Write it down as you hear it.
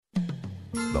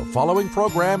The following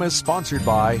program is sponsored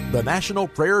by the National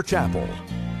Prayer Chapel.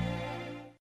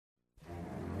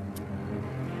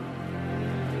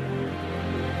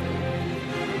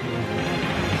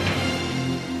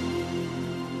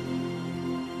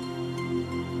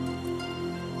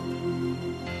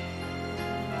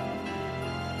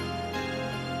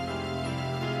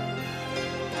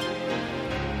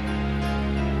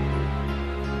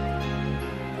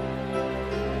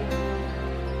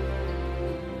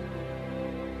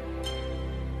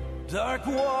 Dark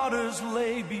waters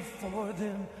lay before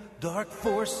them, dark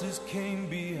forces came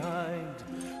behind.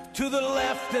 To the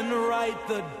left and right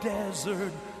the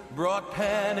desert brought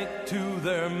panic to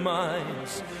their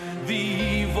minds. The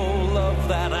evil of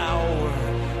that hour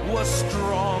was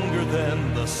stronger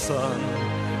than the sun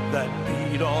that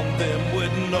beat on them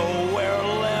with nowhere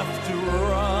left to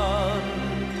run.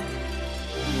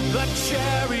 The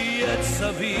chariots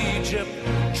of Egypt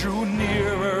drew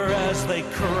nearer as they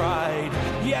cried,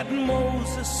 yet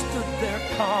Moses stood there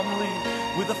calmly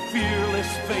with a fearless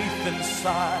faith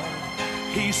inside.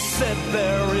 He said,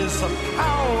 there is a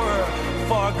power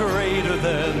far greater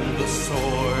than the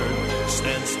sword.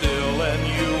 Stand still and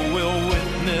you will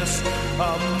witness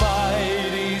a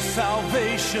mighty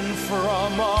salvation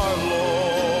from our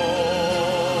Lord.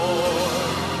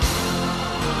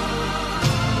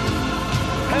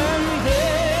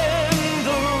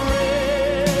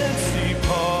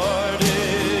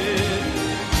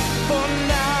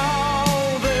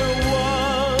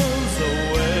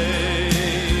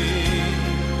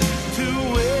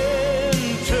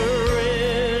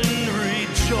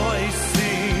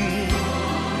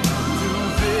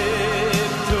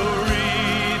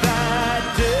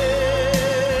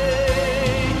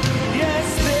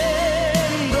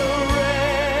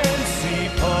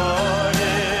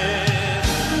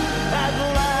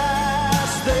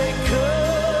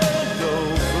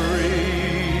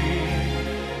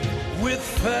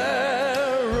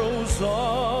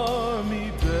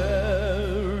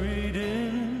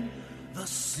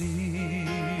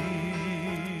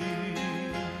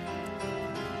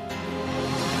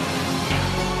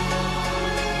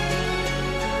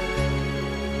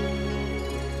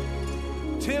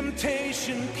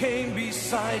 Temptation came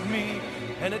beside me,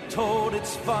 and it told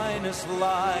its finest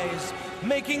lies,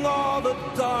 making all the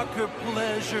darker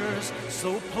pleasures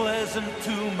so pleasant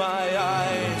to my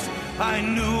eyes. I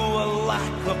knew a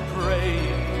lack of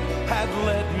praying had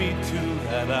led me to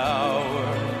that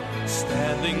hour,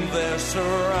 standing there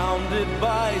surrounded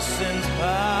by sin's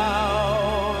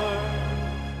power.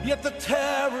 Yet the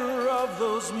terror of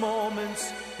those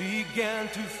moments began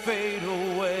to fade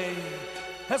away,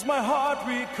 as my heart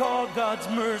recalled God's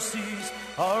mercies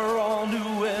are all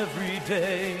new every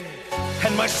day.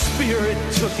 And my spirit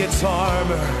took its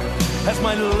armor as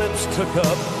my lips took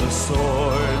up the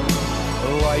sword.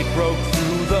 The light broke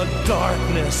through the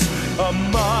darkness, a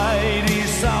mighty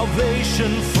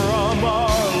salvation from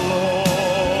our Lord.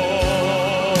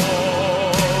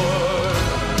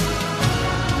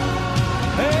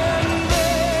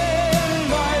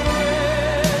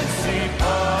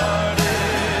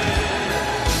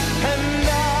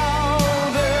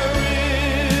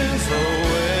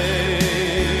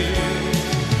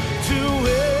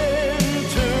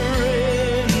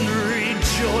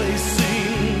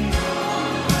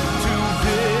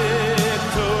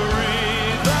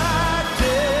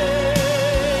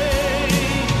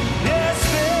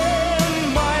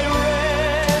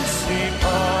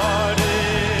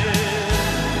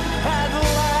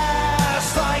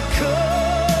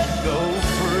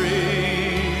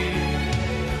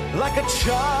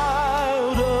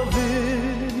 Child of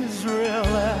Israel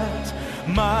at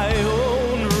my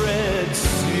own Red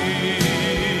Sea.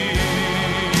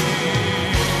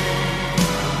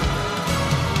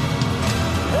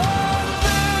 And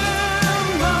then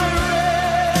my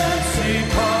Red Sea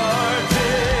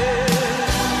parted,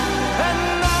 and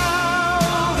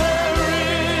now there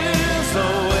is a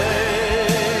way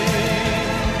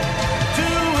to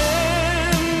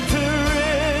enter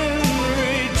in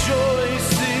rejoicing.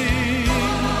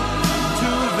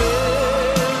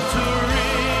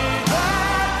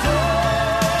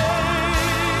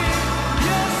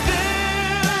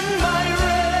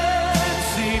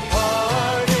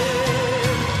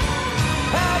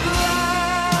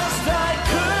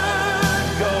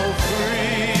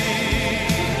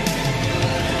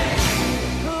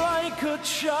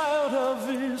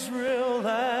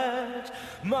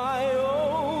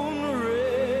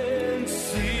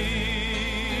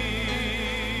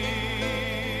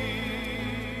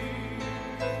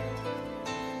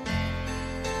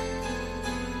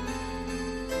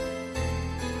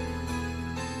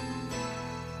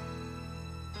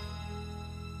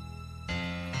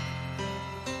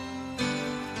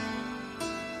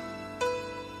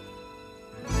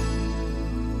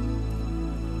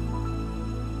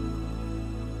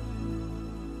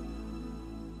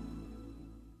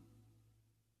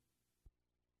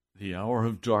 The hour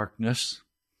of darkness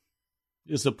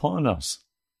is upon us.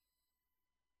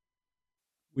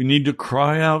 We need to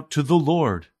cry out to the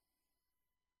Lord.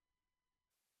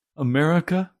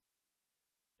 America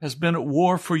has been at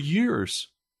war for years,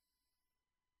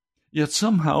 yet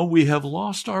somehow we have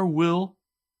lost our will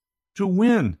to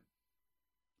win.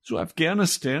 So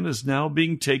Afghanistan is now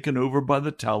being taken over by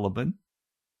the Taliban.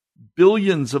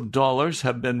 Billions of dollars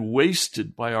have been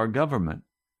wasted by our government.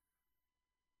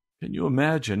 Can you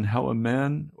imagine how a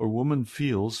man or woman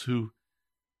feels who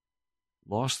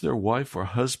lost their wife or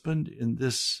husband in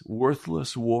this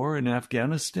worthless war in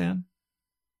Afghanistan?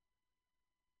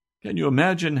 Can you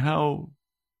imagine how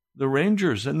the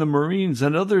Rangers and the Marines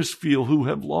and others feel who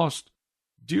have lost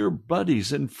dear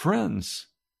buddies and friends?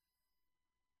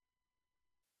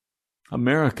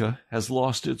 America has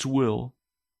lost its will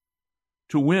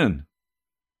to win.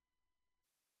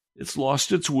 It's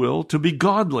lost its will to be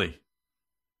godly.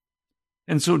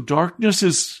 And so darkness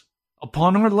is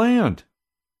upon our land,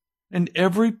 and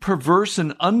every perverse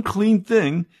and unclean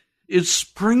thing is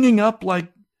springing up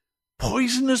like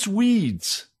poisonous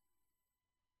weeds.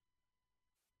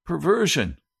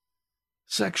 Perversion,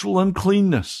 sexual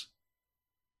uncleanness,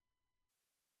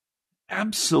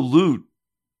 absolute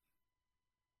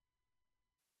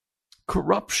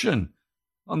corruption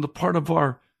on the part of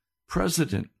our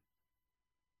president,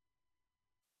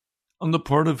 on the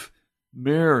part of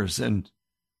mayors and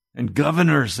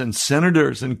governors and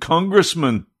senators and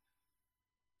congressmen.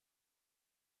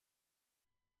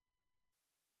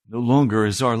 No longer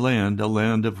is our land a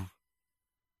land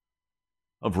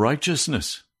of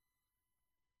righteousness.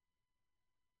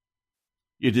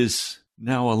 It is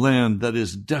now a land that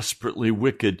is desperately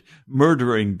wicked,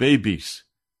 murdering babies.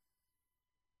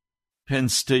 Penn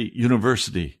State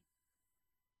University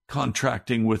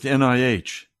contracting with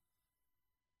NIH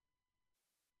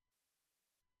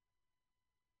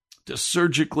to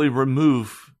surgically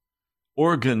remove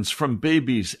organs from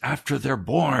babies after they're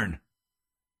born.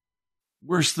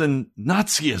 Worse than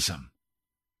Nazism.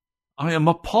 I am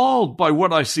appalled by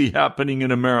what I see happening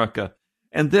in America.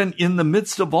 And then in the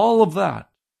midst of all of that,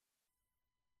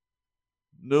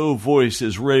 no voice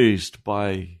is raised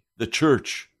by the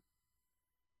church.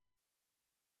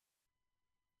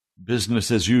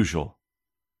 Business as usual.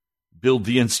 Build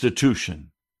the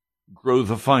institution. Grow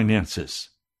the finances.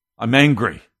 I'm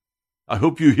angry. I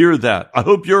hope you hear that. I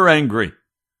hope you're angry.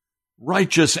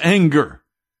 Righteous anger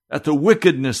at the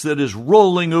wickedness that is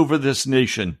rolling over this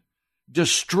nation,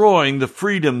 destroying the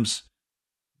freedoms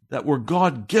that were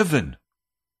God-given.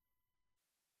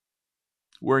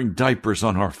 Wearing diapers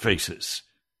on our faces.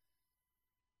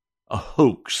 A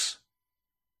hoax.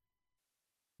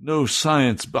 No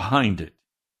science behind it.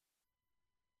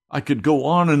 I could go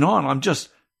on and on.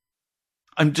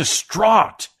 I'm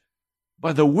distraught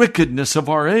by the wickedness of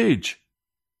our age.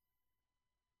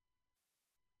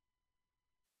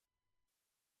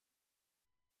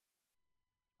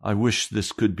 I wish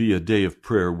this could be a day of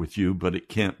prayer with you, but it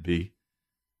can't be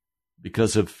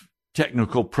because of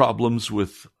technical problems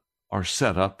with our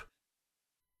setup.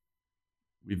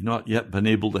 We've not yet been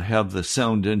able to have the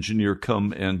sound engineer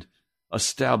come and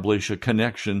establish a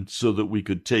connection so that we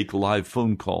could take live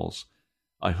phone calls.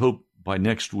 I hope by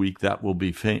next week that will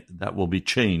be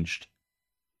changed.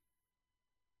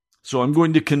 So I'm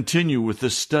going to continue with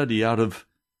this study out of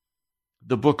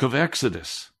the book of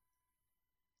Exodus.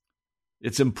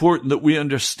 It's important that we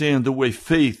understand the way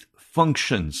faith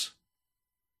functions.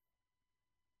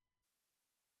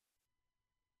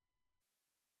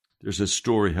 There's a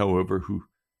story, however, who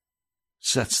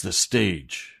sets the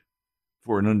stage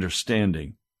for an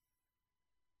understanding.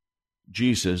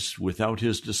 Jesus, without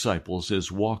his disciples,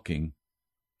 is walking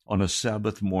on a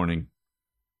Sabbath morning,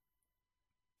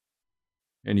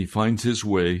 and he finds his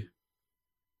way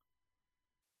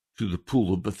to the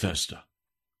pool of Bethesda.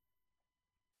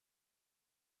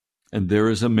 And there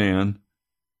is a man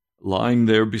lying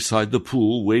there beside the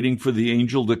pool, waiting for the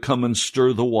angel to come and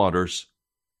stir the waters.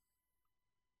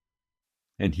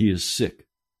 And he is sick.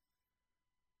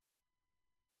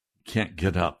 He can't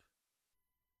get up.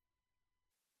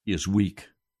 He is weak.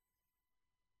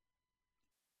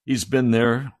 He's been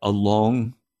there a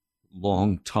long,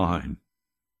 long time.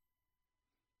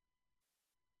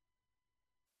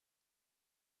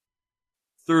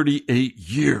 "38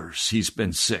 years he's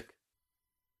been sick.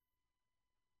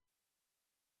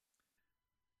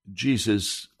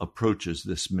 Jesus approaches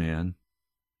this man,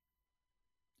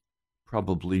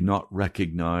 probably not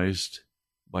recognized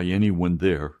by anyone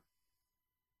there.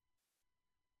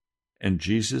 And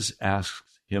Jesus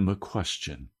asks him a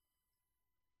question.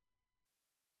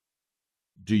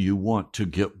 Do you want to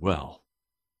get well?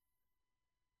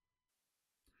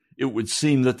 it would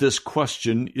seem that this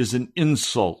question is an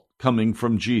insult coming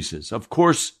from Jesus. Of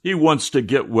course, he wants to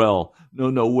get well.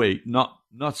 No, wait, not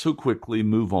so quickly,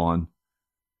 move on.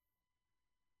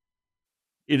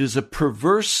 It is a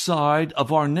perverse side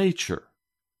of our nature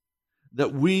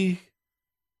that we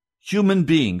human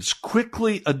beings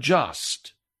quickly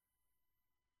adjust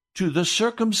to the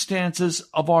circumstances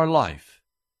of our life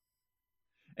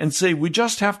and say we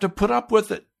just have to put up with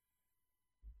it.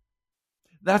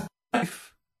 That's life.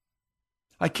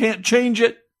 I can't change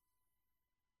it.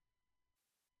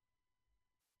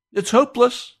 It's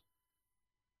hopeless.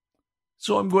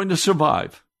 So I'm going to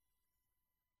survive.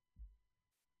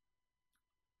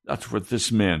 That's what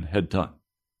this man had done.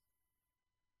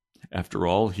 After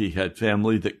all, he had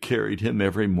family that carried him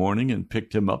every morning and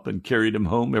picked him up and carried him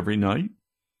home every night.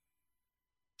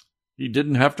 He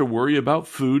didn't have to worry about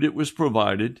food. It was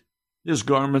provided. His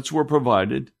garments were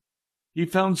provided. He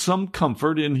found some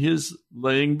comfort in his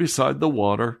laying beside the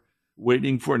water,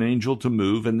 waiting for an angel to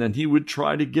move, and then he would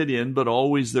try to get in, but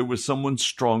always there was someone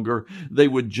stronger. They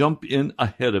would jump in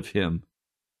ahead of him.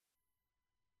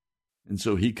 And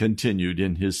so he continued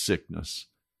in his sickness.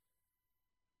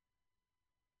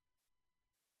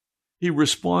 He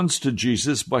responds to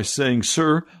Jesus by saying,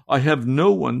 "Sir, I have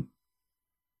no one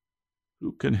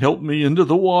who can help me into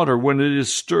the water when it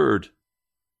is stirred.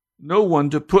 No one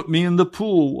to put me in the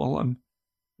pool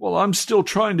while I'm still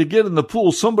trying to get in the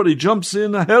pool. Somebody jumps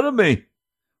in ahead of me.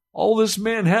 All this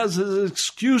man has is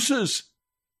excuses."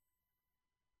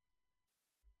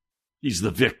 He's the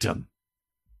victim.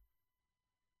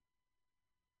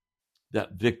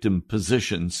 That victim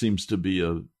position seems to be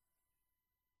a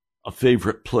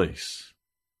favorite place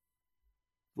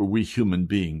for we human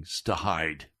beings to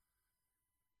hide.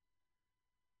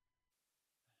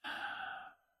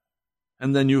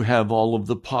 And then you have all of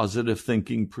the positive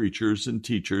thinking preachers and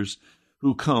teachers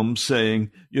who come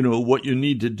saying, what you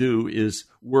need to do is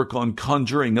work on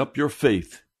conjuring up your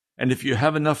faith. And if you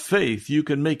have enough faith, you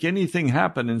can make anything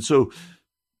happen. And so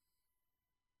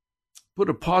put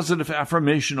a positive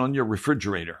affirmation on your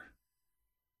refrigerator.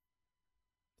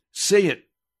 Say it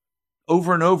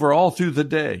over and over all through the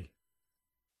day.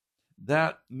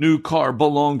 That new car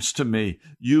belongs to me.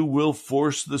 You will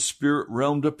force the spirit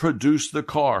realm to produce the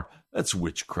car. That's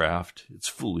witchcraft. It's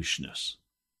foolishness.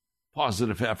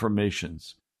 Positive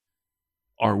affirmations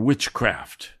are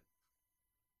witchcraft.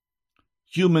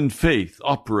 Human faith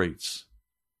operates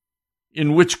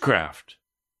in witchcraft.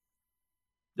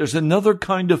 There's another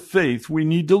kind of faith we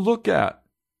need to look at,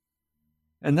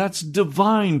 and that's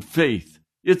divine faith.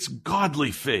 It's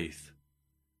godly faith.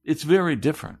 It's very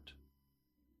different.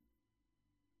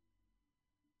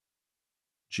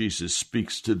 Jesus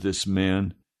speaks to this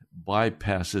man,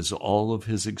 bypasses all of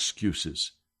his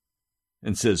excuses,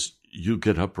 and says, "You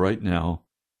get up right now,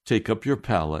 take up your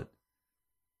pallet,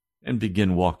 and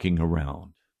begin walking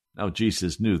around." Now,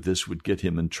 Jesus knew this would get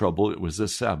him in trouble. It was a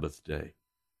Sabbath day.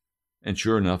 And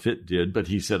sure enough, it did. But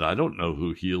he said, "I don't know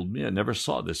who healed me. I never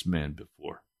saw this man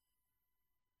before."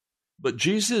 But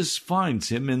Jesus finds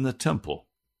him in the temple.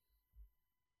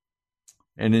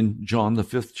 And in John, the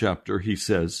 5th chapter, he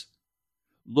says,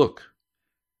 "Look,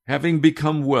 having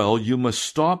become well, you must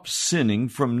stop sinning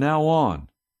from now on,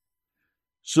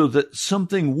 so that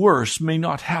something worse may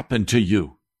not happen to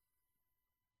you."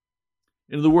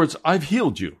 In other words, I've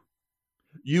healed you.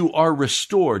 You are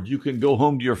restored. You can go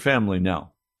home to your family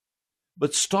now.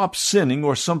 But stop sinning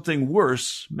or something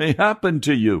worse may happen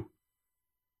to you.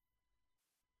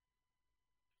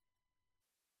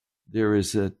 There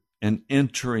is an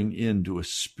entering into a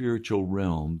spiritual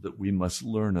realm that we must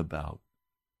learn about.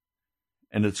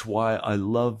 And it's why I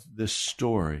love this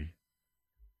story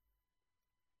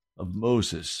of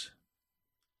Moses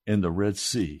and the Red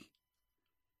Sea.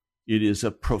 It is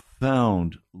a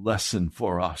profound lesson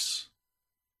for us.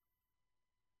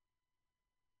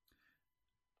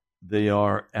 They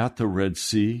are at the Red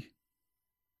Sea.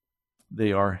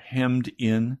 They are hemmed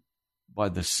in by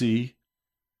the sea,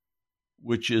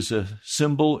 which is a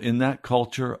symbol in that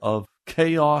culture of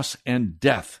chaos and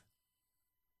death.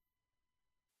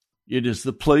 It is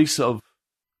the place of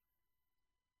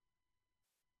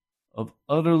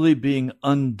utterly being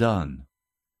undone.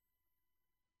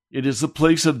 It is the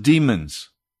place of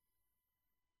demons.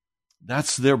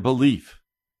 That's their belief.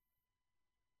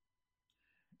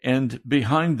 And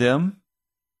behind them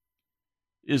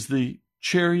is the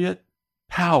chariot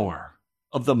power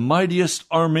of the mightiest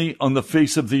army on the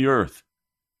face of the earth.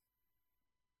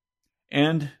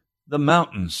 And the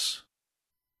mountains.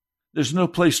 There's no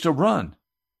place to run.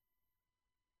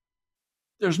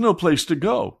 There's no place to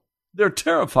go. They're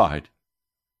terrified.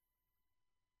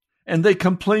 And they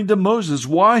complained to Moses,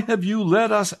 "Why have you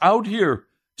led us out here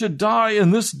to die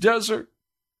in this desert?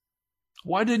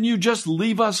 Why didn't you just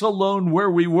leave us alone where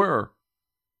we were?"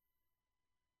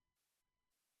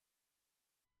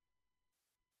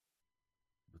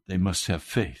 But they must have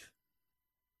faith.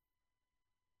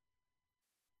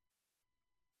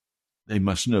 They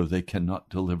must know they cannot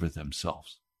deliver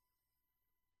themselves.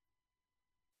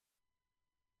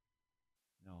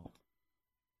 Now,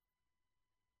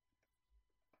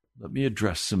 let me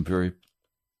address some very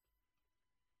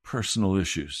personal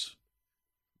issues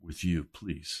with you,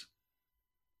 please.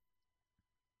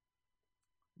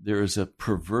 There is a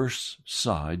perverse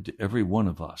side to every one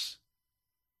of us.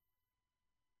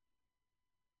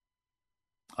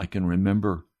 I can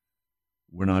remember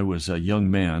when I was a young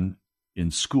man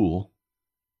in school,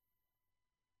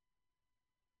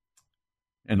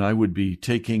 and I would be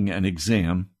taking an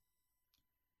exam,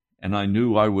 and I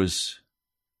knew I was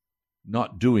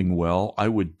not doing well. I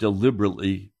would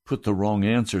deliberately put the wrong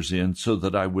answers in so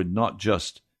that I would not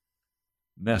just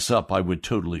mess up, I would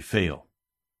totally fail.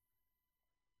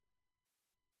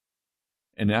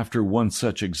 And after one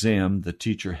such exam, the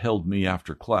teacher held me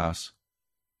after class,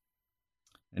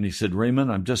 and he said,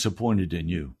 "Raymond, I'm disappointed in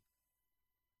you."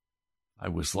 I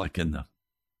was like in the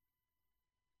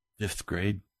 5th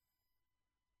grade.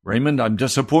 "Raymond, I'm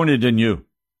disappointed in you."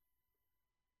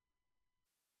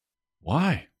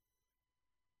 "Why?"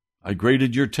 "I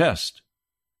graded your test.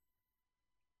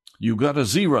 You got a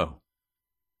 0.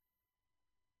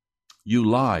 You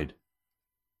lied.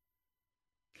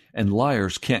 And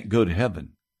liars can't go to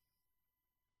heaven."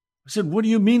 I said, "What do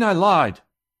you mean I lied?"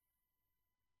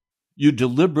 "You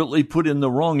deliberately put in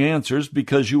the wrong answers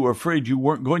because you were afraid you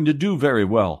weren't going to do very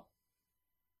well.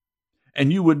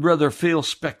 And you would rather fail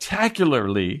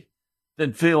spectacularly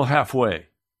than fail halfway."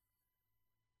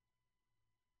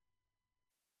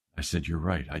 I said, "You're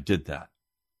right, I did that."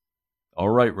 "All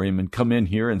right, Raymond, come in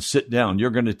here and sit down. You're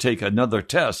going to take another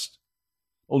test.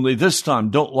 Only this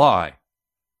time, don't lie."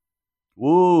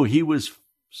 Whoa, he was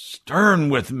stern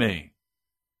with me.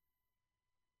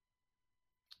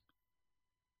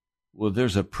 Well,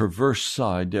 there's a perverse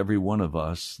side to every one of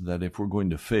us that if we're going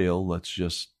to fail, let's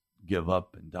just give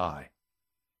up and die.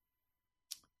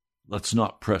 Let's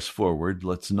not press forward.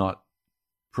 Let's not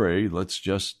pray. Let's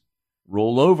just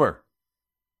roll over.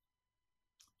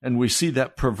 And we see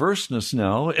that perverseness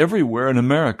now everywhere in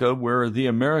America, where the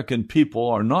American people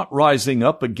are not rising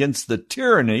up against the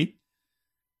tyranny.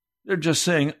 They're just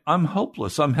saying, "I'm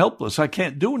hopeless. I'm helpless. I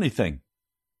can't do anything."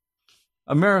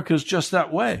 America's just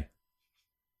that way.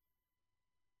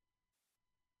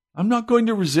 I'm not going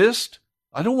to resist.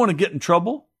 I don't want to get in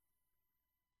trouble.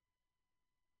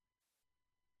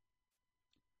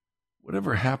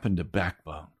 Whatever happened to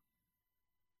backbone?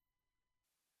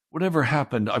 Whatever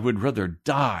happened, I would rather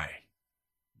die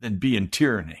than be in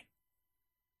tyranny.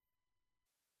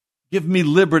 Give me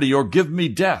liberty or give me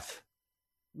death.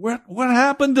 What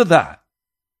happened to that?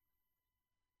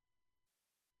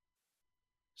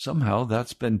 Somehow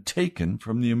that's been taken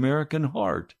from the American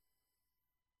heart.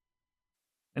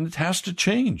 And it has to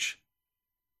change.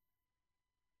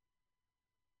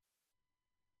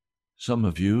 Some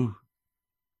of you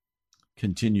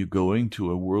continue going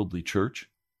to a worldly church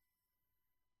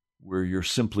where you're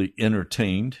simply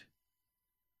entertained.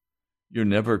 You're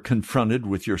never confronted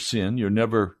with your sin. You're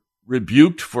never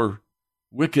rebuked for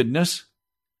wickedness.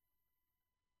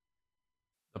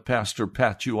 The pastor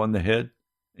pats you on the head,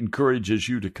 encourages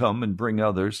you to come and bring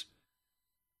others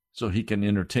so he can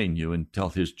entertain you and tell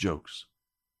his jokes,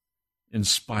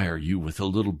 inspire you with a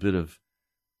little bit of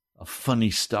funny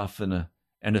stuff and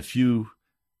a few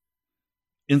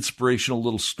inspirational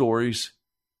little stories.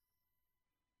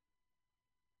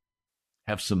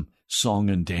 Have some song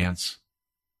and dance.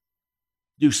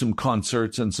 Do some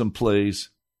concerts and some plays.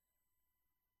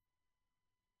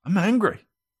 I'm angry.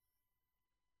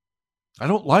 I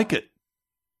don't like it.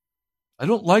 I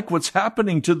don't like what's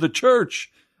happening to the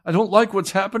church. I don't like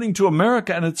what's happening to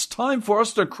America, and it's time for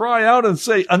us to cry out and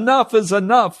say, enough is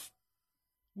enough.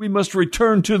 We must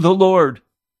return to the Lord.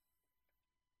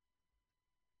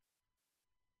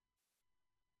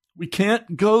 We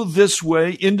can't go this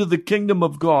way into the kingdom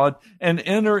of God and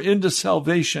enter into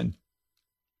salvation.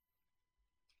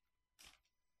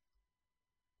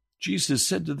 Jesus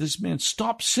said to this man,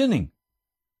 "Stop sinning,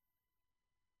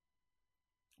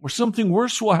 or something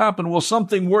worse will happen." Well,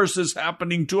 something worse is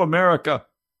happening to America.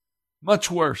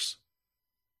 Much worse.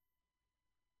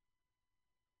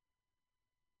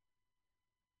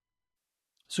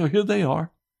 So here they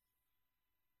are.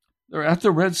 They're at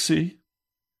the Red Sea.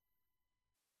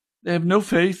 They have no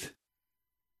faith.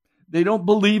 They don't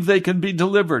believe they can be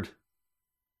delivered.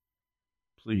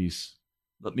 please,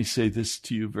 let me say this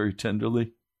to you very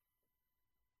tenderly.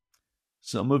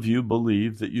 Some of you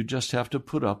believe that you just have to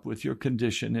put up with your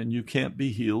condition and you can't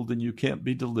be healed and you can't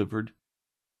be delivered,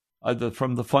 either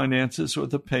from the finances or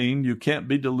the pain. You can't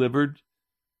be delivered.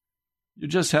 You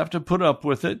just have to put up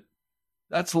with it.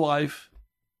 That's life.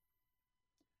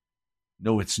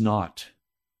 No, it's not.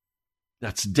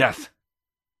 That's death.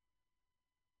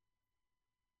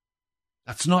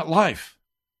 That's not life.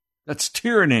 That's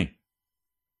tyranny.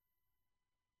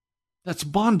 That's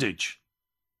bondage.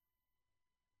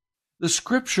 The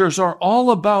scriptures are all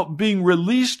about being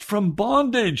released from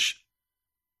bondage,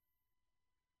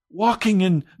 walking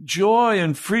in joy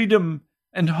and freedom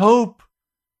and hope.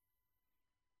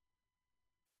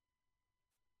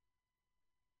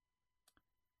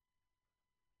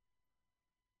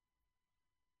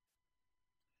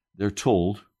 They're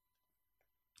told,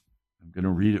 I'm going to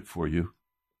read it for you.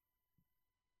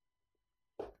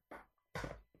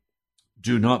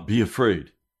 Do not be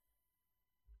afraid.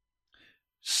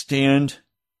 Stand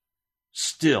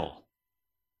still,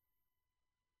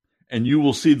 and you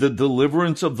will see the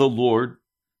deliverance of the Lord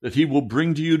that he will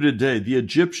bring to you today. The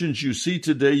Egyptians you see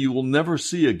today, you will never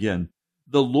see again.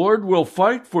 The Lord will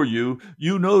fight for you.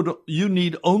 You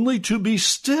need only to be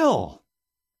still.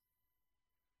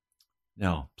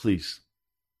 Now, please,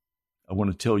 I want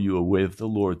to tell you a way of the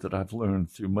Lord that I've learned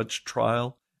through much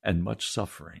trial and much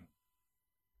suffering.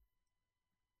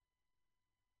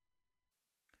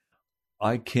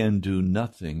 I can do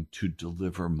nothing to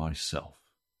deliver myself.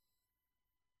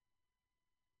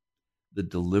 The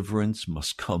deliverance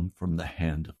must come from the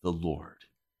hand of the Lord.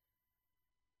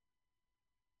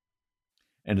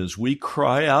 And as we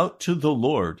cry out to the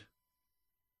Lord,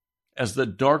 as the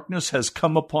darkness has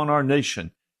come upon our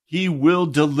nation, he will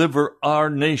deliver our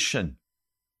nation,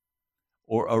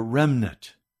 or a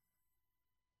remnant.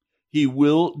 He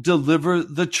will deliver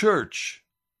the church,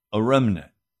 a remnant.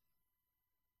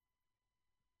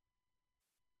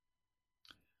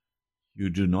 You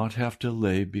do not have to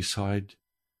lay beside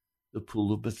the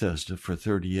pool of Bethesda for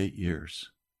 38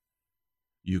 years.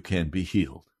 You can be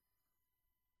healed.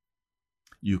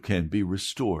 You can be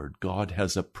restored. God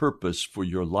has a purpose for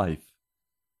your life.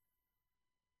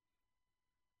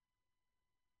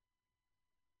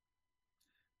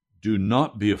 Do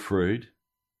not be afraid.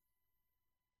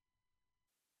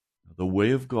 The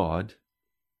way of God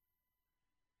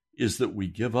is that we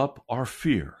give up our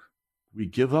fear. We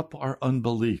give up our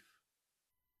unbelief.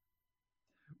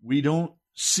 We don't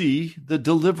see the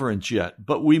deliverance yet,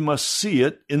 but we must see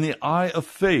it in the eye of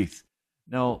faith.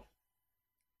 Now,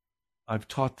 I've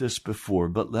taught this before,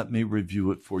 but let me review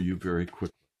it for you very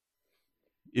quickly.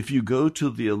 If you go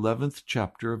to the 11th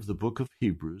chapter of the book of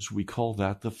Hebrews, we call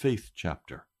that the faith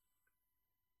chapter.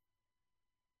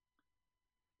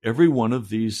 Every one of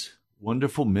these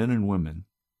wonderful men and women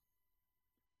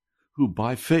who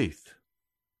by faith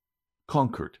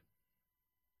conquered.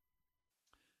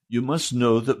 You must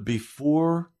know that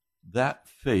before that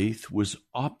faith was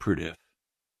operative,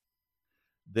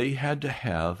 they had to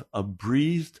have a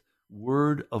breathed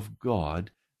word of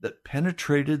God that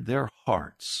penetrated their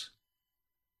hearts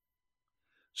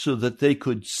so that they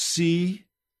could see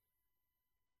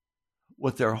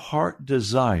what their heart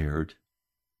desired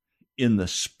in the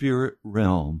spirit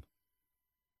realm.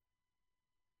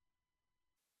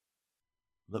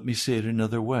 Let me say it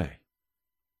another way.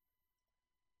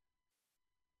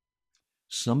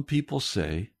 Some people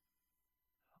say,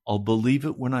 I'll believe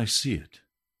it when I see it.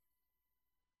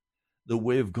 The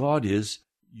way of God is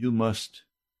you must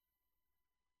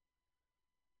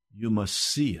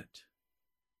see it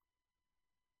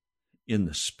in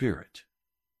the Spirit.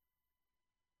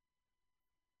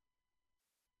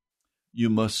 You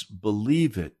must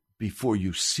believe it before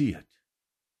you see it.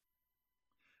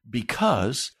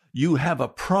 Because you have a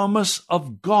promise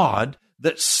of God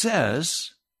that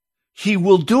says he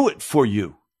will do it for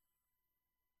you.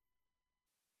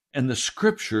 And the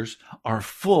scriptures are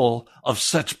full of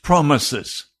such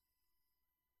promises.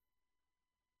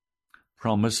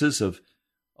 Promises of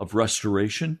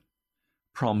restoration,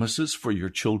 promises for your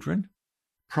children,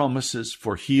 promises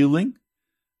for healing,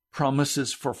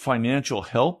 promises for financial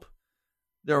help.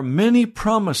 There are many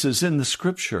promises in the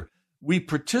scripture. We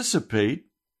participate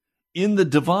in the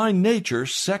divine nature,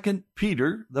 2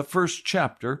 Peter, the first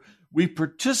chapter. We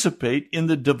participate in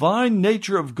the divine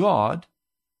nature of God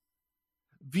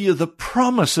via the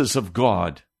promises of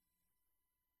God.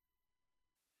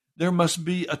 There must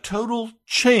be a total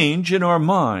change in our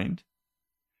mind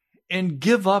and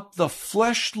give up the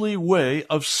fleshly way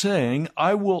of saying,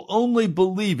 I will only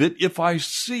believe it if I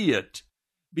see it.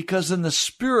 Because in the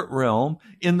spirit realm,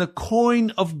 in the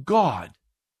coin of God,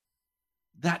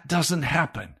 that doesn't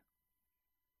happen.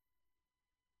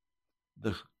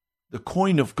 The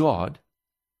coin of God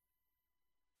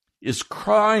is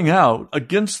crying out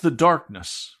against the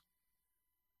darkness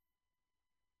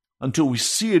until we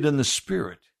see it in the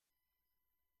Spirit.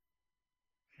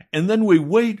 And then we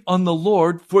wait on the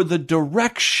Lord for the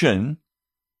direction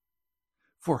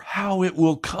for how it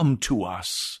will come to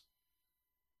us.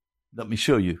 Let me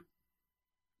show you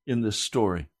in this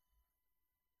story.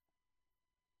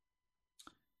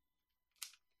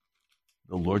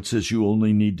 The Lord says you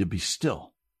only need to be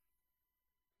still.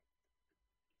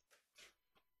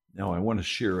 Now I want to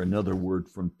share another word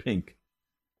from Pink.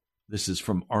 This is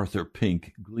from Arthur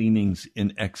Pink, Gleanings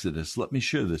in Exodus. Let me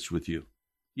share this with you.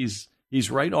 He's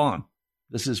right on.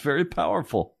 This is very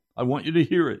powerful. I want you to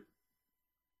hear it.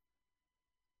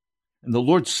 And the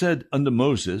Lord said unto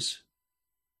Moses,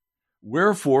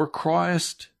 Wherefore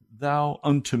criest thou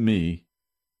unto me?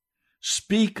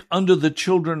 Speak unto the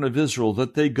children of Israel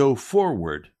that they go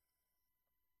forward.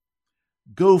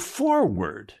 Go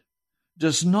forward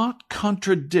does not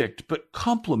contradict, but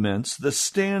complements the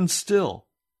stand still.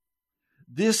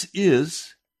 This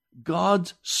is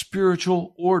God's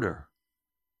spiritual order.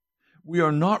 We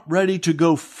are not ready to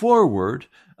go forward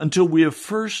until we have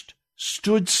first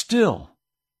stood still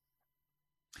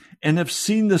and have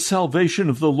seen the salvation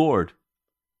of the Lord.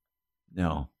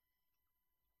 Now,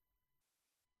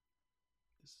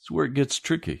 this is where it gets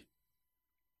tricky.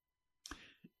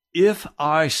 If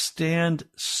I stand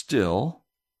still,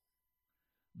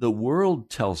 the world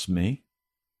tells me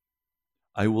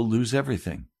I will lose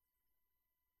everything.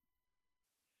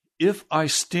 If I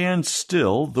stand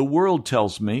still, the world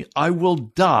tells me I will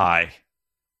die.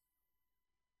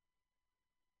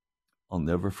 I'll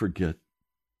never forget.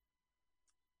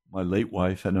 My late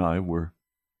wife and I were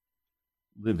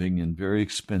living in very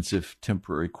expensive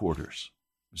temporary quarters.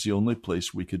 It was the only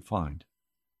place we could find.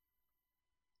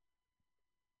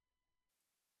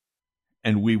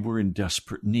 And we were in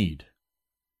desperate need.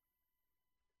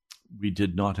 We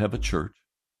did not have a church.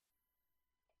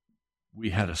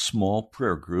 We had a small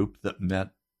prayer group that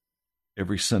met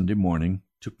every Sunday morning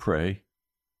to pray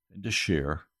and to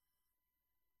share.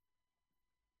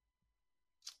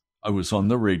 I was on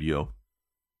the radio.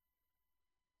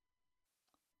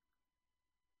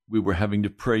 We were having to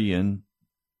pray in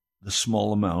the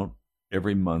small amount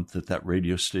every month that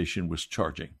radio station was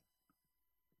charging.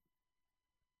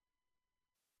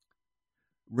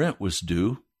 Rent was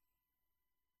due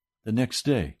the next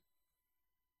day.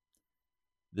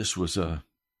 It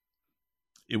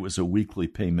was a weekly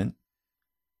payment,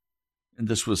 and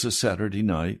this was a Saturday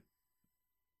night.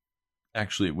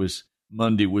 Actually,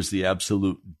 Monday was the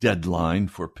absolute deadline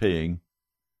for paying,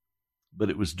 but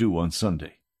it was due on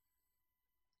Sunday.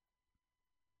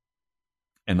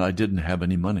 And I didn't have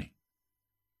any money.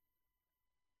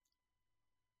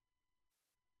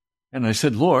 And I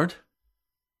said, Lord,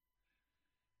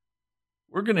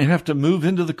 we're going to have to move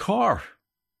into the car.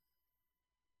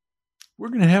 We're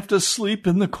going to have to sleep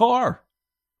in the car.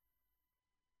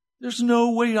 There's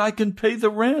no way I can pay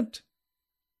the rent.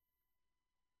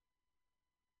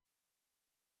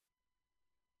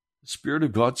 The Spirit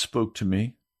of God spoke to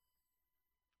me.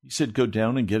 He said, go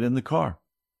down and get in the car.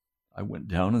 I went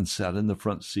down and sat in the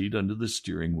front seat under the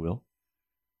steering wheel.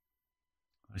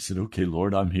 I said, okay,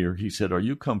 Lord, I'm here. He said, are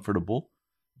you comfortable?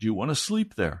 Do you want to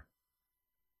sleep there?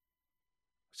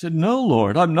 I said, no,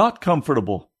 Lord, I'm not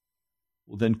comfortable.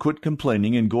 Well, then quit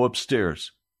complaining and go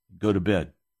upstairs. Go to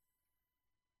bed.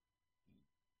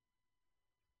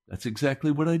 That's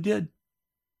exactly what I did.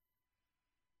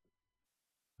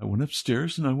 I went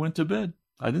upstairs and I went to bed.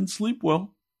 I didn't sleep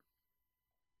well.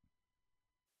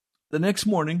 The next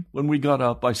morning, when we got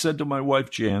up, I said to my wife,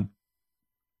 Jan,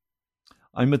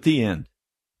 I'm at the end.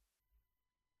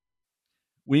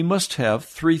 We must have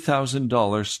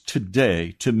 $3,000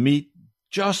 today to meet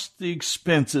just the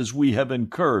expenses we have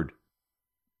incurred.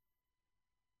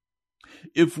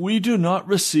 If we do not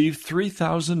receive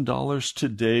 $3,000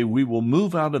 today, we will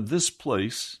move out of this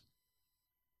place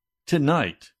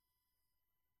tonight.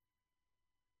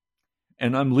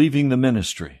 And I'm leaving the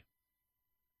ministry.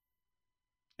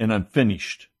 And I'm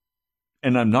finished.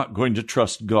 And I'm not going to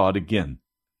trust God again.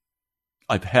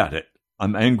 I've had it.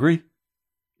 I'm angry.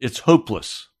 It's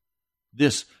hopeless.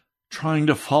 This trying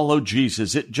to follow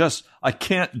Jesus, I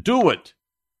can't do it.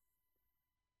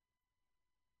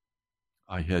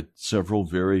 I had several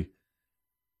very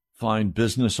fine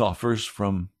business offers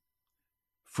from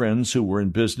friends who were in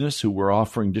business, who were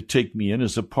offering to take me in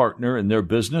as a partner in their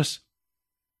business,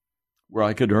 where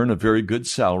I could earn a very good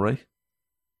salary.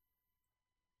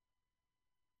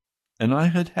 And I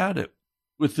had it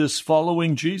with this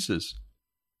following Jesus.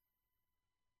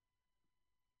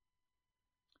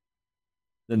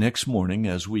 The next morning,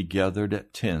 as we gathered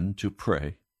at 10 to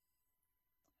pray,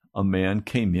 a man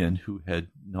came in who had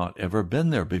not ever been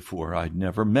there before. I'd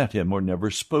never met him or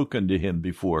never spoken to him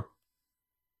before.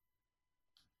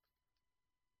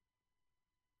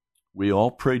 We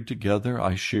all prayed together.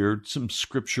 I shared some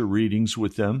scripture readings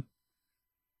with them.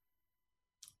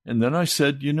 And then I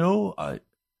said, I'm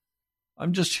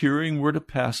just hearing we're to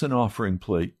pass an offering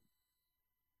plate.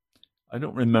 I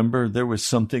don't remember. There was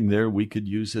something there we could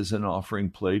use as an offering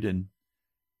plate, and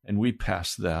we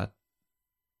passed that.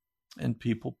 And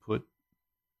people put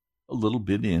a little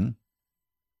bit in.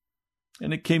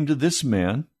 And it came to this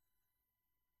man,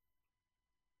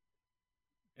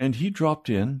 and he dropped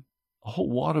in a whole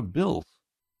wad of bills.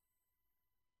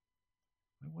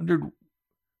 I wondered,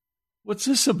 what's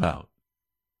this about?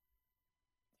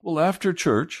 Well, after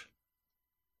church,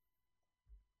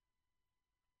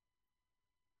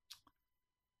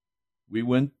 we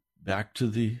went back to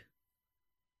the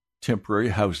temporary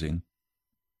housing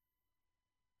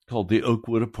called the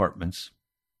Oakwood Apartments,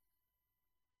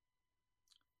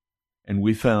 and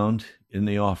we found in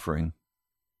the offering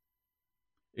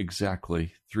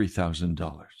exactly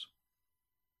 $3,000.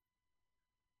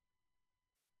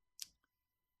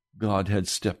 God had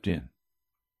stepped in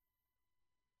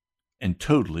and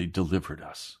totally delivered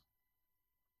us.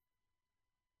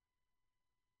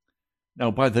 Now,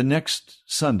 by the next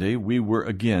Sunday, we were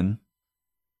again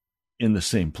in the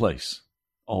same place.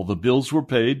 All the bills were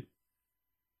paid,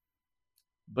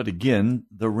 but again,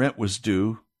 the rent was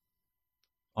due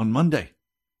on Monday.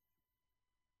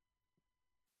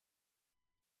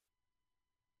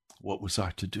 What was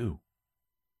I to do?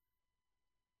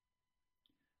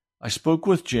 I spoke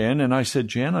with Jan, and I said,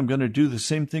 Jan, I'm going to do the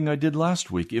same thing I did last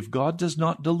week. If God does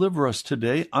not deliver us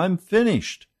today, I'm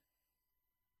finished.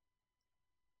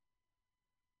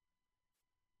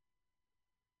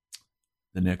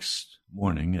 The next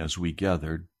morning, as we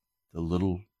gathered, the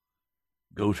little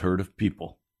goat herd of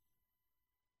people,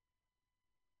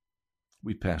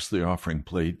 we passed the offering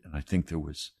plate, and I think there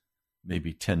was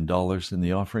maybe $10 in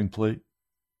the offering plate.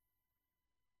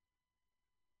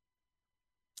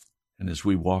 And as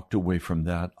we walked away from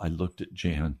that, I looked at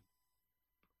Jan,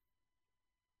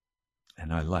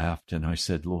 and I laughed, and I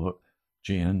said, Lord,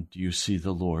 Jan, do you see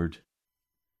the Lord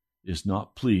is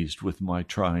not pleased with my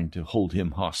trying to hold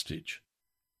him hostage?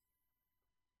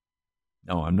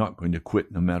 No, I'm not going to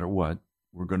quit no matter what.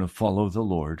 We're going to follow the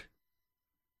Lord.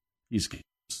 He's given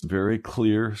us a very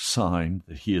clear sign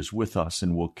that he is with us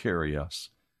and will carry us.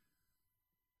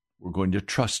 We're going to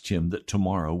trust him that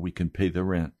tomorrow we can pay the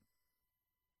rent.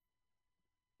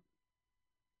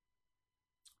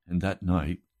 And that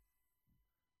night,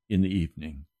 in the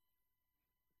evening,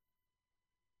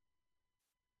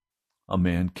 a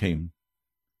man came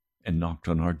and knocked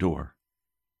on our door.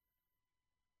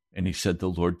 And he said, the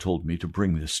Lord told me to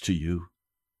bring this to you.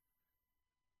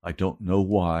 I don't know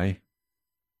why,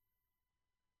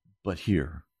 but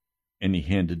here. And he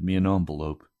handed me an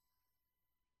envelope.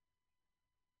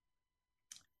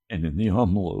 And in the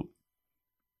envelope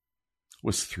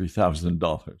was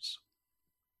 $3,000.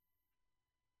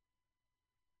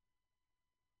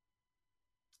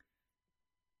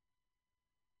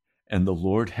 And the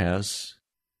Lord has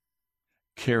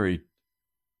carried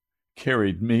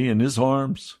me in his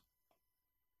arms.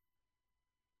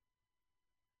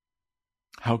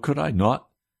 How could I not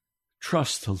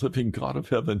trust the living God of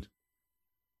heaven?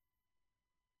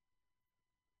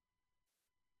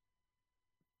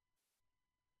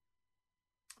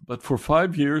 But for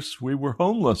 5 years, we were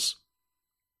homeless.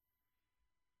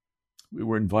 We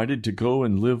were invited to go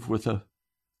and live with a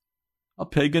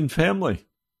pagan family.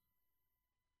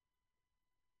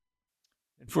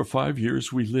 And for 5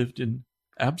 years, we lived in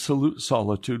absolute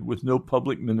solitude with no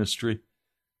public ministry.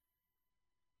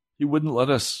 He wouldn't let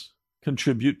us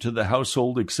contribute to the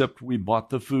household except we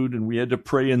bought the food, and we had to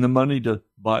pray in the money to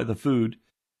buy the food.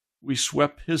 We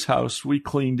swept his house. We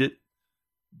cleaned it.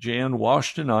 Jan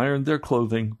washed and ironed their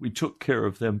clothing. We took care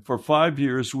of them. For 5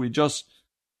 years, we just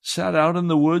sat out in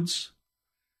the woods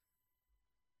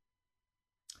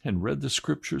and read the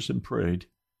scriptures and prayed.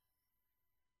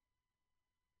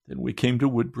 Then we came to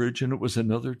Woodbridge, and it was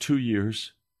another 2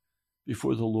 years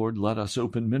before the Lord let us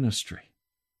open ministry.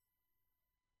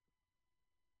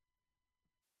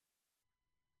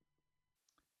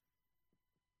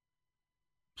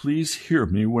 Please hear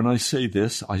me when I say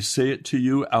this. I say it to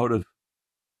you out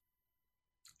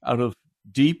of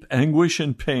deep anguish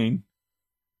and pain,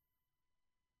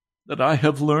 that I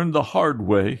have learned the hard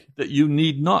way, that you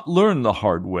need not learn the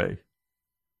hard way.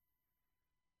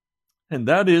 And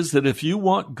that is that if you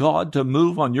want God to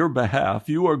move on your behalf,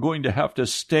 you are going to have to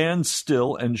stand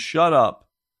still and shut up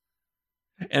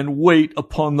and wait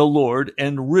upon the Lord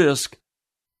and risk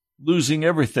losing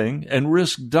everything and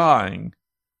risk dying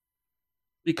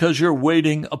because you're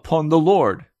waiting upon the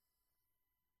Lord.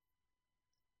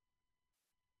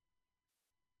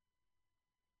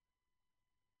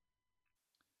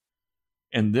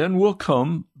 And then will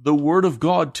come the Word of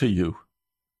God to you.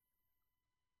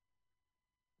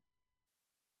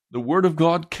 The Word of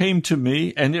God came to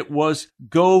me, and it was,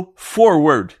 go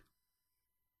forward.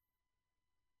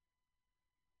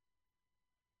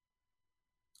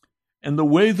 And the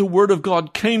way the Word of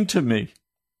God came to me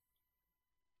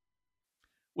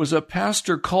was a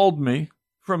pastor called me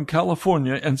from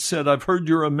California and said, I've heard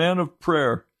you're a man of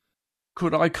prayer.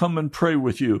 Could I come and pray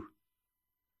with you?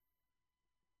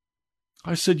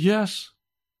 I said, yes.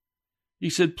 He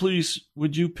said, please,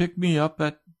 would you pick me up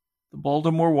at the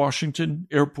Baltimore, Washington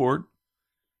airport?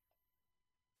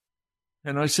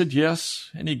 And I said, yes.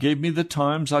 And he gave me the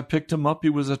times. I picked him up. He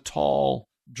was a tall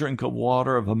drink of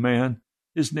water of a man.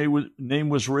 His name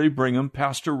was Ray Brigham,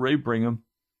 Pastor Ray Brigham.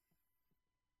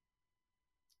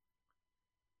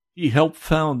 He helped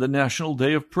found the National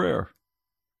Day of Prayer.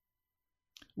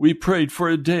 We prayed for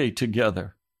a day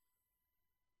together,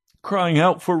 crying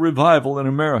out for revival in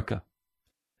America.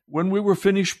 When we were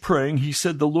finished praying, he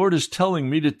said, the Lord is telling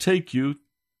me to take you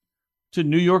to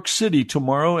New York City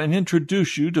tomorrow and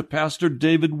introduce you to Pastor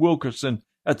David Wilkerson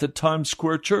at the Times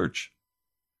Square Church.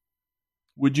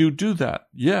 Would you do that?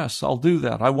 Yes, I'll do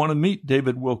that. I want to meet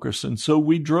David Wilkerson. So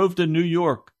we drove to New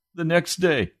York the next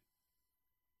day.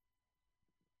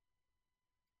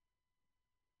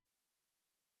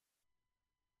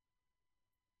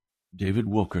 David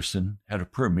Wilkerson had a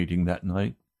prayer meeting that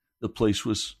night. The place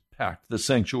was packed. The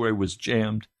sanctuary was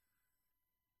jammed.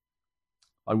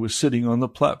 I was sitting on the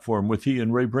platform with he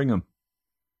and Ray Brigham.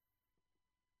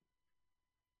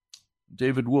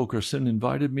 David Wilkerson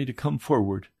invited me to come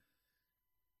forward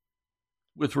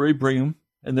with Ray Brigham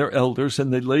and their elders,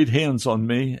 and they laid hands on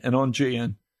me and on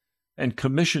Jan and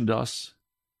commissioned us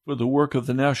for the work of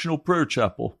the National Prayer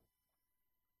Chapel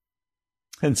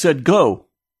and said, go.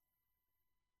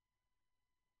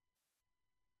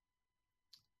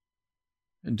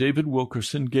 And David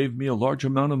Wilkerson gave me a large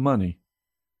amount of money.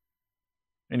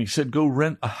 And he said, go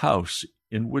rent a house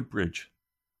in Woodbridge.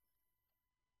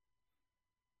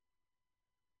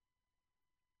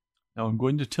 Now I'm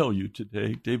going to tell you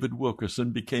today, David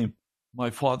Wilkerson became my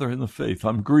father in the faith.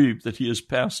 I'm grieved that he has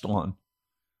passed on.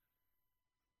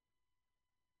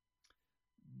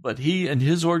 But he and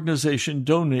his organization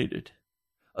donated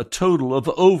a total of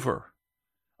over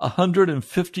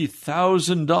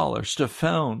 $150,000 to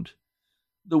found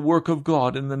the work of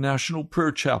God in the National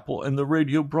Prayer Chapel and the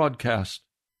radio broadcast.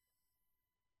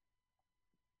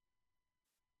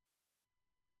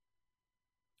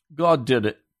 God did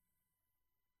it.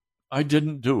 I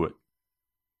didn't do it.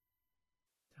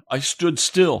 I stood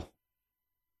still.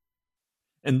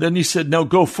 And then he said, now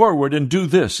go forward and do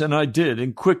this. And I did,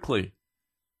 and quickly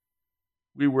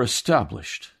we were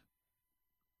established.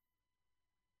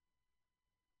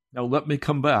 Now let me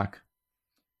come back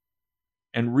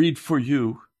and read for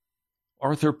you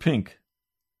Arthur Pink.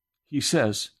 He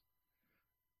says,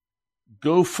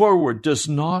 go forward does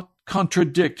not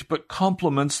contradict but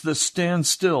complements the stand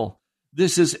still.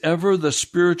 This is ever the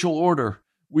spiritual order.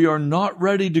 We are not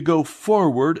ready to go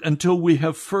forward until we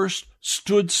have first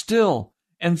stood still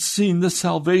and seen the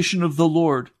salvation of the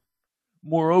Lord.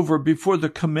 Moreover, before the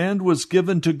command was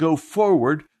given to go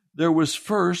forward, there was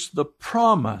first the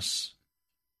promise.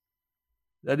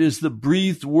 That is the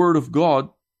breathed word of God.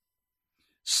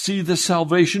 See the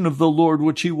salvation of the Lord,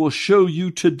 which he will show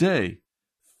you today.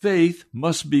 Faith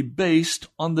must be based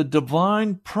on the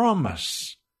divine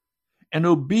promise, and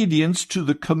obedience to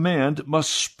the command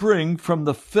must spring from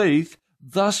the faith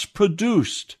thus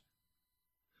produced.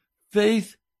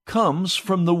 Faith comes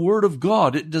from the Word of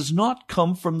God. It does not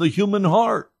come from the human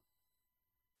heart.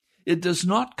 It does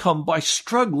not come by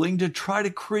struggling to try to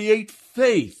create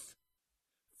faith.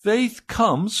 Faith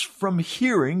comes from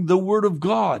hearing the Word of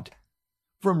God,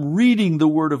 from reading the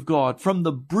Word of God, from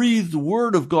the breathed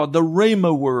Word of God, the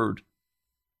Rhema Word.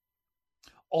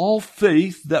 All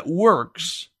faith that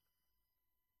works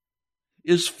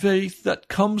is faith that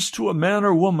comes to a man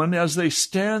or woman as they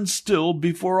stand still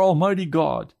before Almighty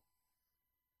God,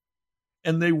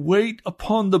 and they wait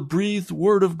upon the breathed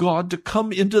Word of God to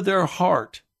come into their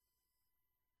heart,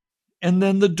 and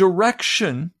then the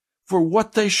direction for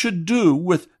what they should do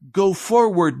with go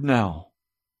forward now.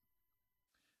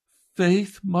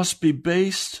 Faith must be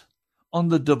based on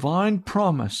the divine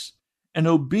promise, and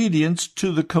obedience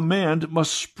to the command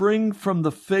must spring from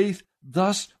the faith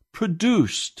thus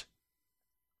produced.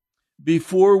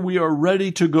 before we are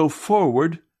ready to go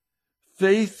forward,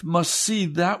 faith must see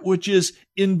that which is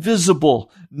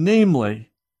invisible,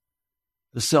 namely,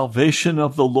 the salvation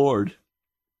of the Lord.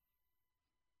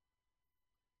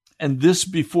 And this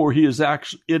before it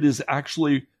is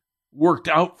actually worked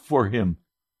out for him.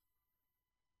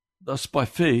 Thus, by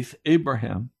faith,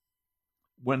 Abraham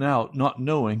went out not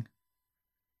knowing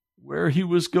where he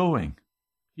was going.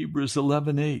 Hebrews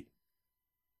 11:8.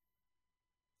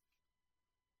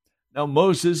 Now,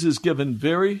 Moses is given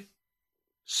very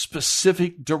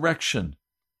specific direction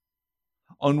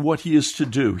on what he is to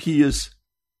do. He is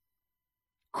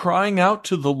crying out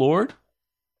to the Lord,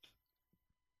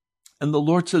 and the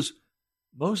Lord says,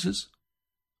 Moses,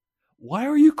 why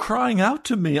are you crying out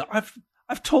to me?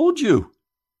 I've told you.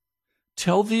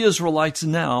 Tell the Israelites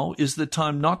now is the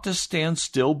time not to stand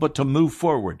still, but to move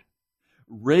forward.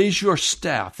 Raise your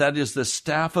staff, that is the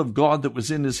staff of God that was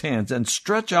in his hands, and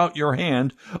stretch out your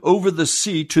hand over the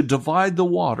sea to divide the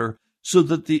water so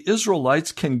that the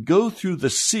Israelites can go through the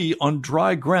sea on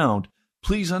dry ground.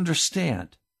 Please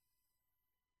understand.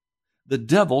 The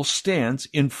devil stands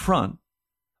in front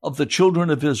of the children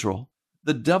of Israel.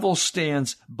 The devil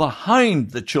stands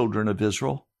behind the children of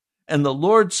Israel. And the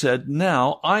Lord said,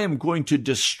 now I am going to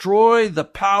destroy the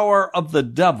power of the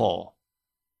devil.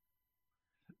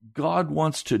 God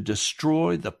wants to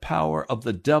destroy the power of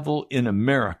the devil in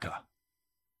America.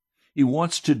 He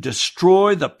wants to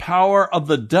destroy the power of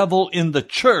the devil in the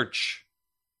church.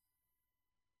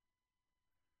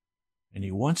 And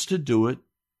he wants to do it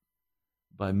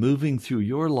by moving through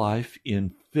your life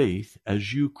in faith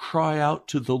as you cry out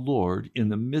to the Lord in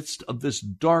the midst of this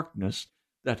darkness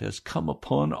that has come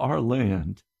upon our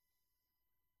land.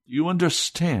 Do you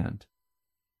understand?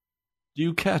 Do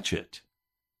you catch it?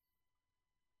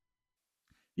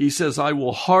 He says, I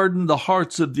will harden the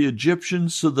hearts of the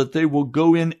Egyptians so that they will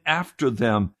go in after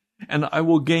them, and I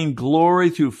will gain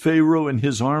glory through Pharaoh and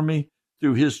his army,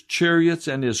 through his chariots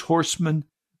and his horsemen.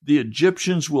 The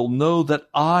Egyptians will know that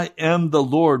I am the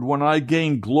Lord when I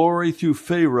gain glory through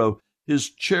Pharaoh,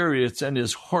 his chariots and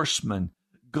his horsemen.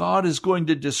 God is going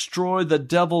to destroy the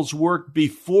devil's work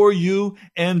before you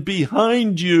and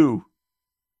behind you.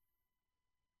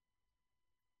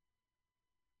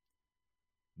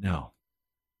 Now,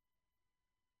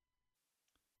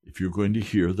 if you're going to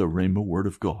hear the Rhema word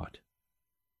of God,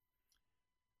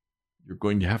 you're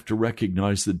going to have to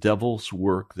recognize the devil's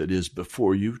work that is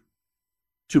before you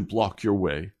to block your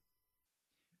way.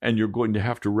 And you're going to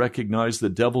have to recognize the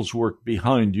devil's work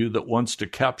behind you that wants to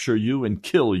capture you and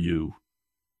kill you,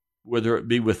 whether it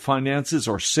be with finances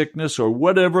or sickness or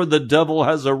whatever the devil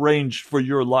has arranged for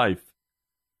your life.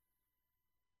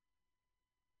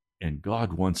 And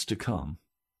God wants to come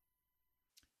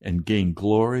and gain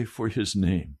glory for his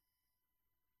name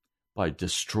by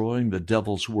destroying the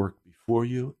devil's work before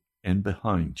you and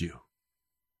behind you.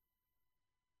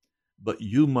 But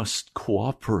you must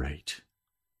cooperate.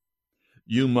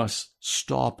 You must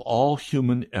stop all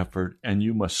human effort, and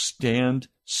you must stand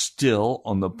still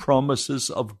on the promises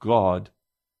of God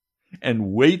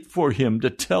and wait for him to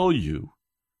tell you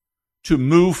to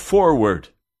move forward.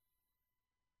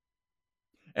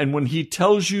 And when he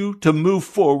tells you to move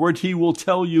forward, he will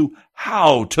tell you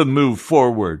how to move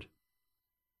forward.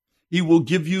 He will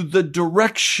give you the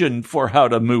direction for how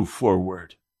to move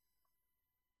forward.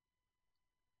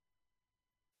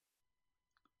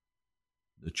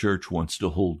 The church wants to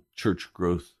hold church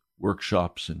growth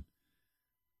workshops and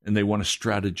they want to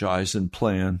strategize and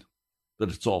plan, but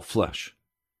it's all flesh.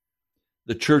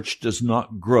 The church does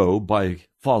not grow by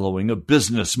following a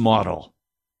business model.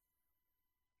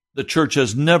 The church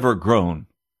has never grown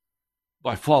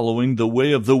by following the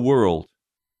way of the world.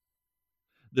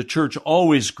 The church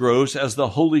always grows as the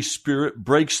Holy Spirit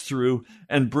breaks through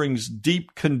and brings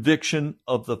deep conviction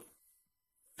of the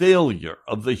failure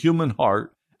of the human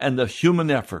heart and the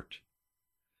human effort.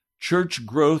 Church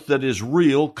growth that is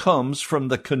real comes from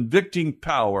the convicting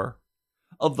power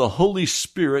of the Holy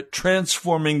Spirit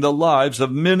transforming the lives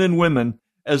of men and women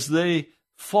as they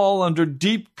fall under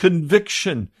deep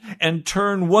conviction and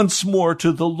turn once more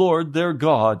to the Lord their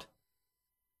God.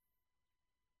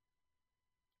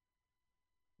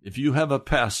 If you have a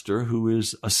pastor who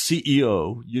is a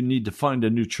CEO, you need to find a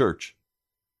new church.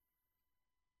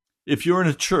 If you're in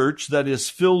a church that is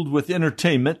filled with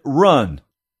entertainment, run.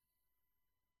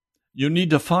 You need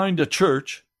to find a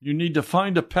church, you need to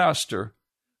find a pastor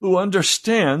who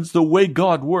understands the way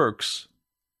God works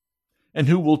and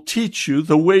who will teach you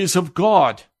the ways of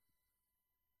God.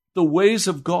 The ways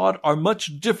of God are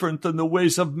much different than the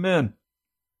ways of men.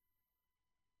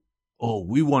 Oh,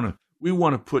 we want We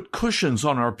want to put cushions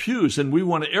on our pews, and we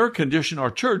want to air condition our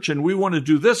church, and we want to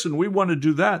do this, and we want to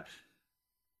do that,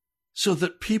 so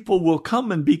that people will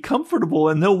come and be comfortable,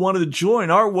 and they'll want to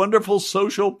join our wonderful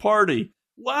social party.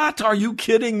 What? Are you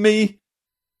kidding me?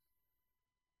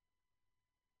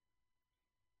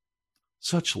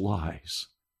 Such lies.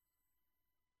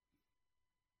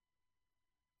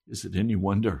 Is it any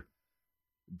wonder?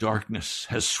 Darkness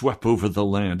has swept over the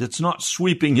land. It's not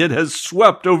sweeping, it has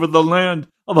swept over the land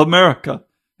of America.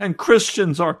 And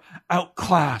Christians are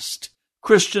outclassed.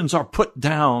 Christians are put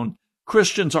down.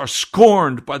 Christians are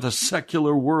scorned by the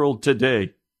secular world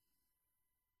today.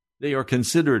 They are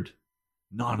considered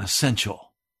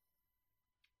non-essential.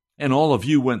 And all of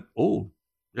you went, oh,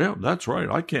 yeah, that's right.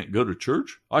 I can't go to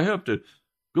church. I have to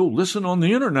go listen on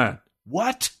the internet.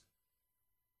 What?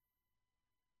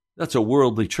 That's a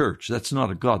worldly church. That's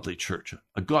not a godly church.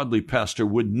 A godly pastor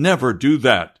would never do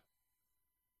that.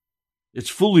 It's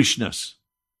foolishness.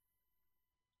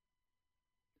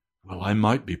 Well, I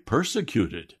might be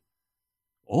persecuted.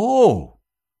 Oh,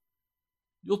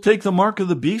 you'll take the mark of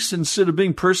the beast instead of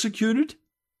being persecuted?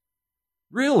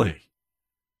 Really?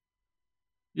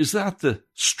 Is that the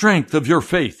strength of your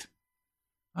faith?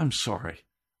 I'm sorry.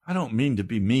 I don't mean to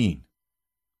be mean.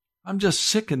 I'm just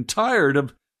sick and tired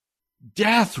of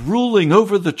death ruling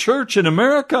over the church in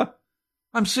America.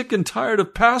 I'm sick and tired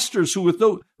of pastors who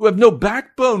have no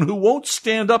backbone, who won't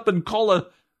stand up and call a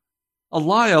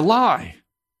lie a lie.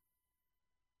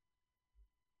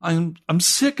 I'm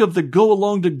sick of the go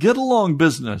along to get along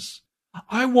business.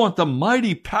 I want the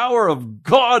mighty power of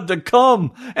God to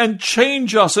come and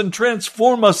change us and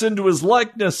transform us into his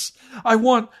likeness. I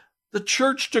want the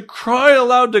church to cry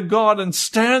aloud to God and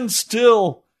stand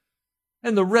still.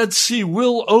 And the Red Sea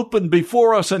will open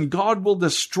before us, and God will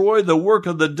destroy the work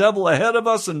of the devil ahead of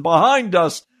us and behind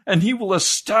us, and he will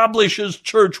establish his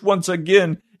church once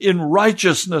again in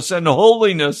righteousness and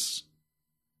holiness.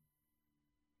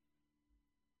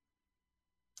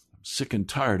 I'm sick and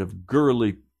tired of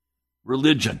girly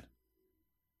religion.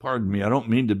 Pardon me, I don't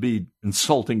mean to be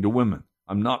insulting to women.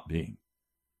 I'm not being.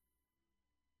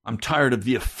 I'm tired of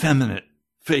the effeminate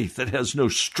faith that has no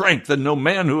strength and no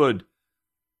manhood.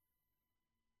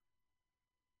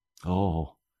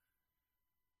 Oh,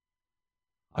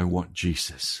 I want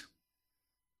Jesus.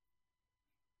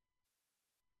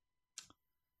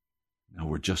 Now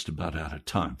we're just about out of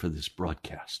time for this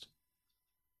broadcast.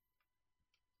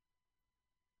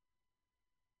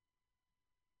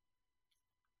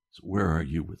 So where are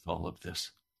you with all of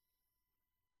this?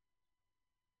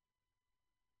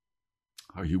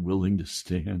 Are you willing to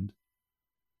stand?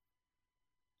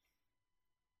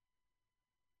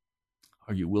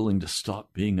 Are you willing to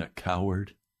stop being a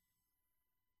coward?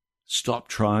 Stop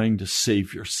trying to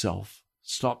save yourself.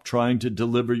 Stop trying to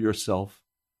deliver yourself.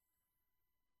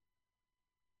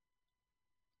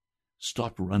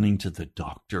 Stop running to the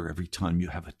doctor every time you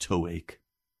have a toe ache.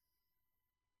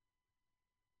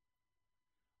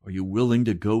 Are you willing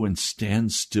to go and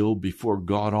stand still before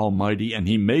God Almighty? And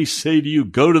he may say to you,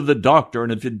 go to the doctor.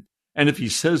 And if he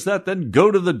says that, then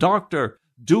go to the doctor.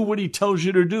 Do what he tells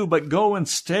you to do, but go and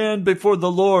stand before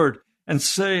the Lord and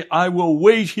say, I will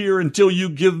wait here until you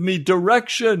give me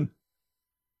direction.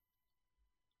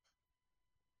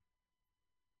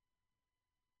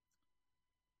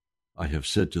 I have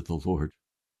said to the Lord,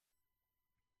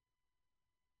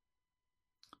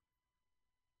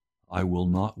 I will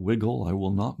not wiggle, I will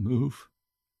not move.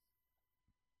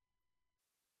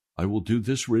 I will do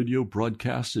this radio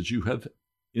broadcast as you have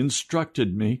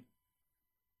instructed me.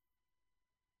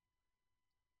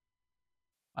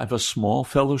 I have a small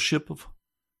fellowship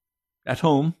at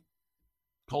home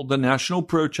called the National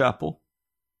Prayer Chapel.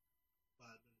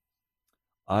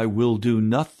 I will do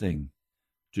nothing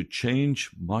to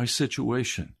change my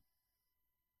situation.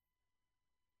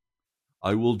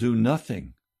 I will do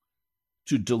nothing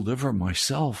to deliver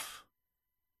myself.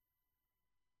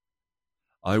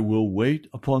 I will wait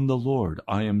upon the Lord.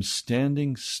 I am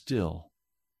standing still,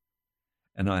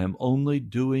 and I am only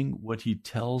doing what he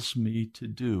tells me to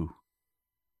do.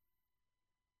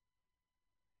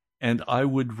 And I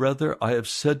have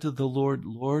said to the Lord,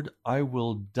 Lord, I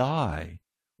will die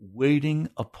waiting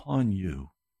upon you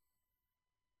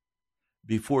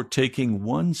before taking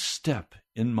one step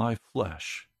in my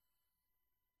flesh.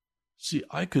 See,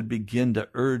 I could begin to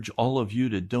urge all of you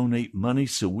to donate money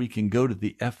so we can go to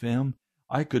the FM.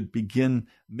 I could begin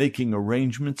making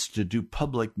arrangements to do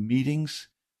public meetings,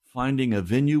 finding a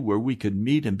venue where we could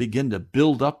meet and begin to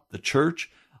build up the church.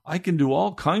 I can do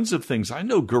all kinds of things. I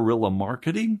know guerrilla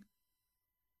marketing.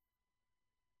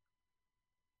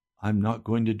 I'm not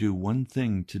going to do one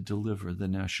thing to deliver the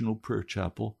National Prayer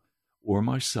Chapel or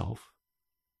myself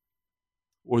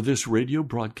or this radio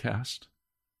broadcast.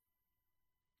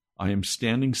 I am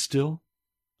standing still.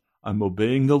 I'm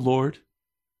obeying the Lord.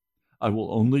 I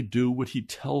will only do what He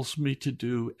tells me to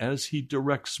do as He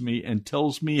directs me and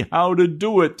tells me how to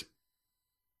do it.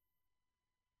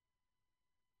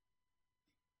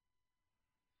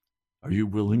 Are you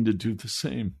willing to do the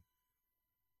same?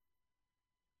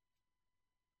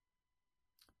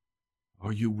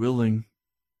 Are you willing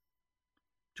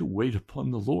to wait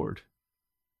upon the Lord?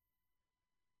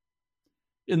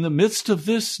 In the midst of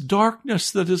this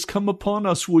darkness that has come upon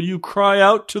us, will you cry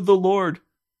out to the Lord?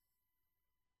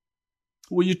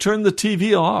 Will you turn the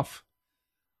TV off?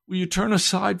 Will you turn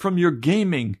aside from your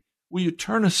gaming? Will you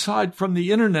turn aside from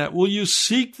the internet? Will you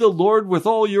seek the Lord with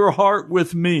all your heart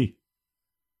with me?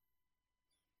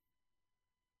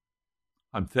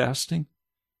 I'm fasting.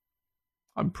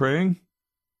 I'm praying.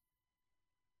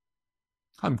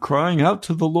 I'm crying out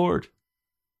to the Lord.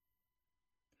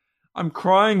 I'm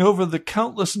crying over the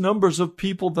countless numbers of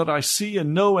people that I see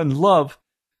and know and love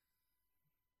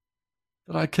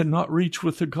that I cannot reach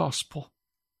with the gospel.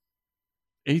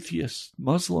 Atheists,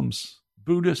 Muslims,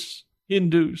 Buddhists,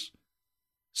 Hindus,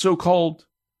 so-called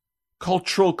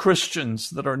cultural Christians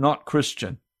that are not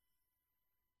Christian.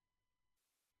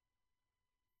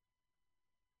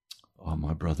 Oh,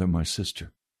 my brother, my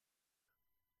sister,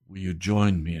 will you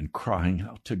join me in crying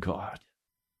out to God?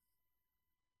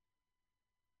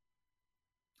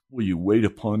 Will you wait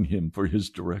upon Him for His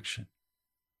direction?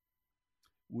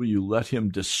 Will you let Him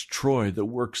destroy the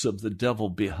works of the devil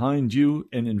behind you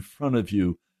and in front of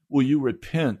you? Will you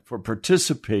repent for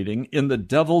participating in the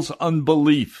devil's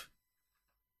unbelief?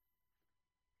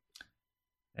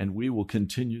 And we will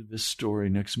continue this story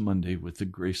next Monday with the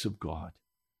grace of God.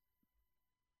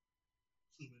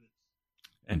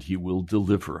 And He will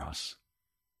deliver us.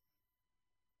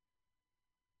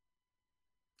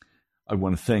 I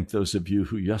want to thank those of you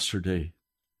who yesterday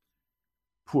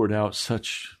poured out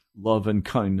such love and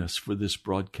kindness for this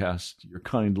broadcast, your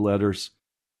kind letters,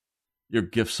 your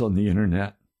gifts on the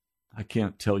internet. I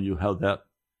can't tell you how that,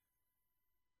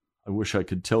 I wish I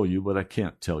could tell you, but I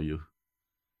can't tell you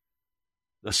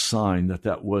the sign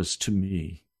that was to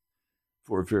me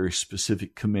for a very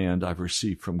specific command I've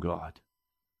received from God.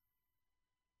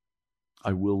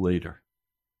 I will later.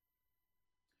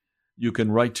 You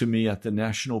can write to me at the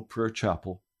National Prayer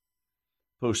Chapel,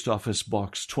 Post Office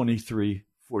Box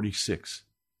 2346,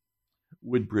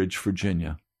 Woodbridge,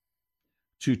 Virginia,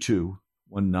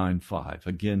 22195.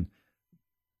 Again,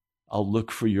 I'll look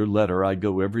for your letter. I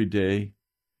go every day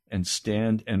and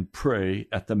stand and pray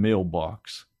at the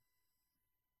mailbox.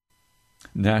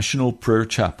 National Prayer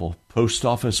Chapel, Post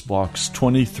Office Box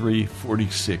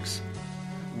 2346,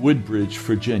 Woodbridge,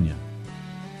 Virginia,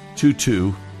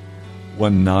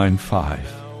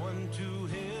 22195.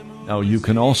 Now you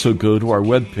can also go to our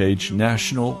webpage,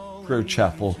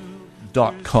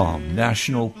 nationalprayerchapel.com,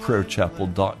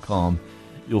 nationalprayerchapel.com.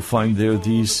 You'll find there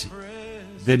these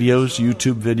videos,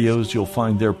 YouTube videos. You'll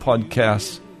find their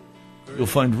podcasts. You'll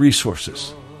find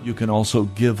resources. You can also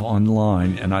give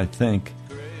online, and I thank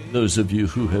those of you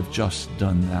who have just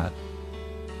done that.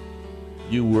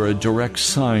 You were a direct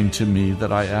sign to me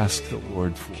that I asked the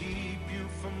Lord for.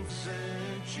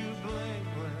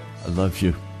 I love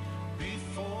you.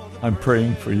 I'm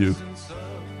praying for you.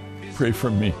 Pray for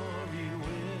me.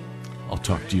 I'll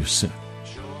talk to you soon.